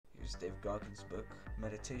Here's Dave Goggins' book,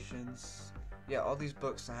 Meditations. Yeah, all these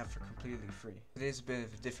books I have for completely free. Today's a bit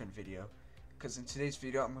of a different video, because in today's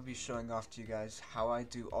video I'm going to be showing off to you guys how I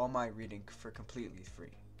do all my reading for completely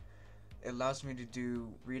free. It allows me to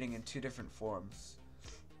do reading in two different forms.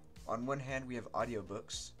 On one hand we have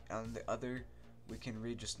audiobooks, and on the other we can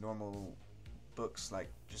read just normal books, like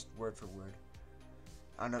just word for word.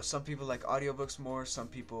 I know some people like audiobooks more, some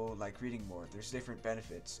people like reading more. There's different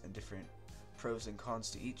benefits and different pros and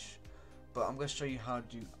cons to each, but I'm going to show you how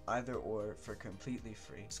to do either or for completely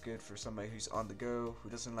free. It's good for somebody who's on the go, who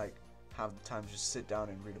doesn't like have the time to just sit down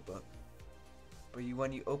and read a book. But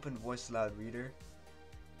when you open Voice Aloud Reader,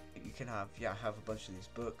 you can have a bunch of these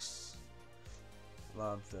books, a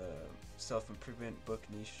lot of the self-improvement book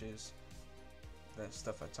niches, that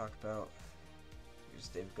stuff I talk about. Here's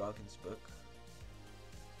Dave Goggins' book,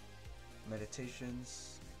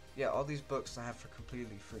 Meditations. Yeah, all these books I have for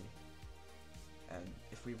completely free. And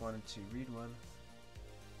if we wanted to read one,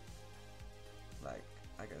 like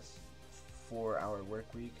I guess 4-hour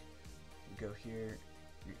work week, we go here,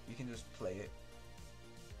 you can just play it.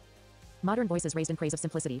 Modern voices raised in praise of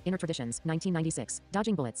simplicity, inner traditions, 1996.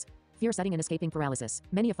 Dodging bullets. Fear setting and escaping paralysis.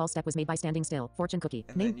 Many a false step was made by standing still. Fortune cookie.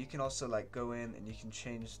 And then you can also like go in and you can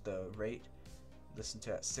change the rate. Listen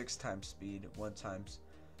to it at 6 times speed, 1 times.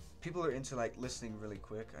 People are into like listening really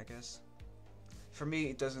quick, I guess. For me,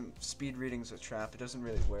 it doesn't. Speed reading's a trap. It doesn't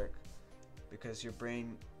really work because your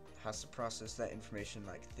brain has to process that information,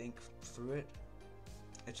 like think through it.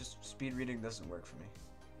 It just, speed reading doesn't work for me.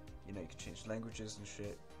 You know, you can change languages and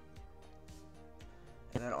shit.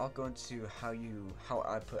 And then I'll go into how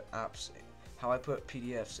I put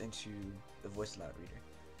PDFs into the Voice Aloud Reader.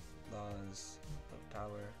 Laws of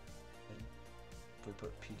power, and we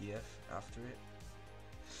put PDF after it.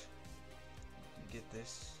 You get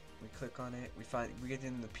this. We click on it. We get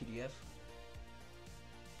in the PDF.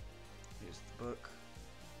 Here's the book.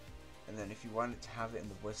 And then if you wanted to have it in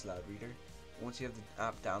the Voice Aloud Reader, once you have the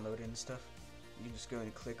app downloaded and stuff, you can just go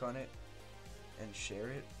and click on it and share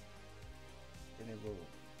it. And it will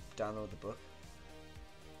download the book.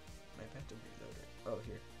 Maybe I have to reload it. Oh,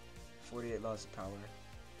 here. 48 Laws of Power.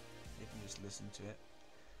 You can just listen to it.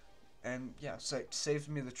 And yeah, so it saves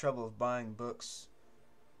me the trouble of buying books,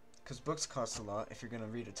 because books cost a lot if you're going to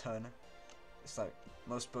read a ton. It's like,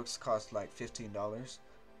 most books cost like $15,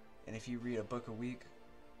 and if you read a book a week,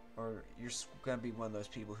 or you're going to be one of those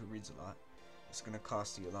people who reads a lot, it's going to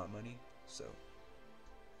cost you a lot of money. So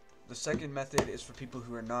the second method is for people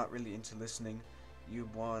who are not really into listening. You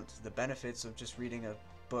want the benefits of just reading a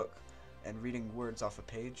book and reading words off a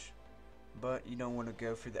page, but you don't want to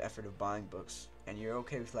go through the effort of buying books, and you're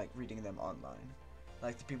okay with like reading them online,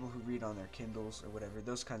 like the people who read on their Kindles or whatever,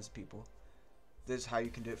 those kinds of people. This is how you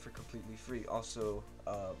can do it for completely free. Also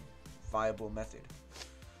a viable method.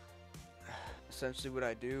 Essentially what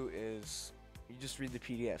I do is you just read the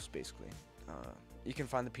PDFs basically. You can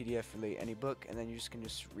find the PDF for like any book, and then you can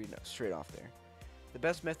just read it straight off there. The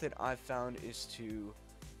best method I've found is to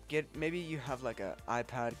maybe you have like a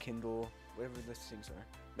iPad, Kindle, whatever these things are.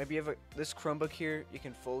 Maybe you have this Chromebook here, you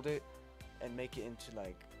can fold it and make it into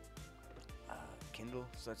like Kindle,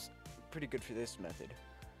 so that's pretty good for this method.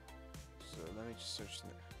 So let me just search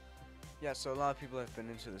that. Yeah, so a lot of people have been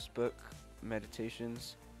into this book,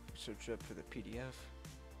 Meditations. Search up for the PDF,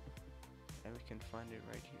 and we can find it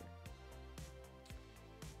right here.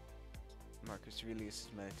 Marcus Aurelius'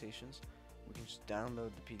 Meditations. We can just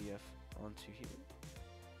download the PDF onto here,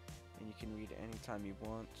 and you can read it anytime you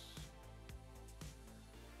want.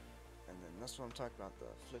 And then that's what I'm talking about, the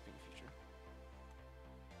flipping feature.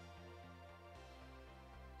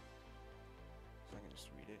 So I can just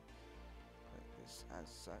read it like this as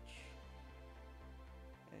such,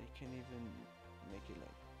 and you can even make it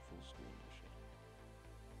like full screen and shit.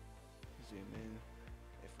 Zoom in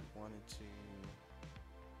if we wanted to.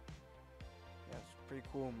 Yeah, it's a pretty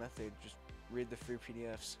cool method. Just read the free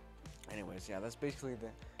PDFs. Anyways, yeah, that's basically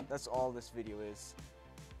that's all this video is.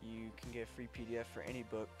 You can get a free PDF for any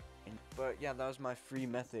book. But yeah, that was my free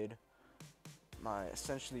method. My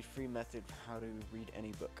essentially free method for how to read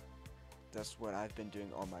any book. That's what I've been doing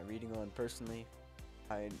all my reading on personally.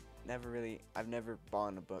 I've never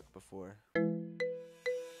bought a book before.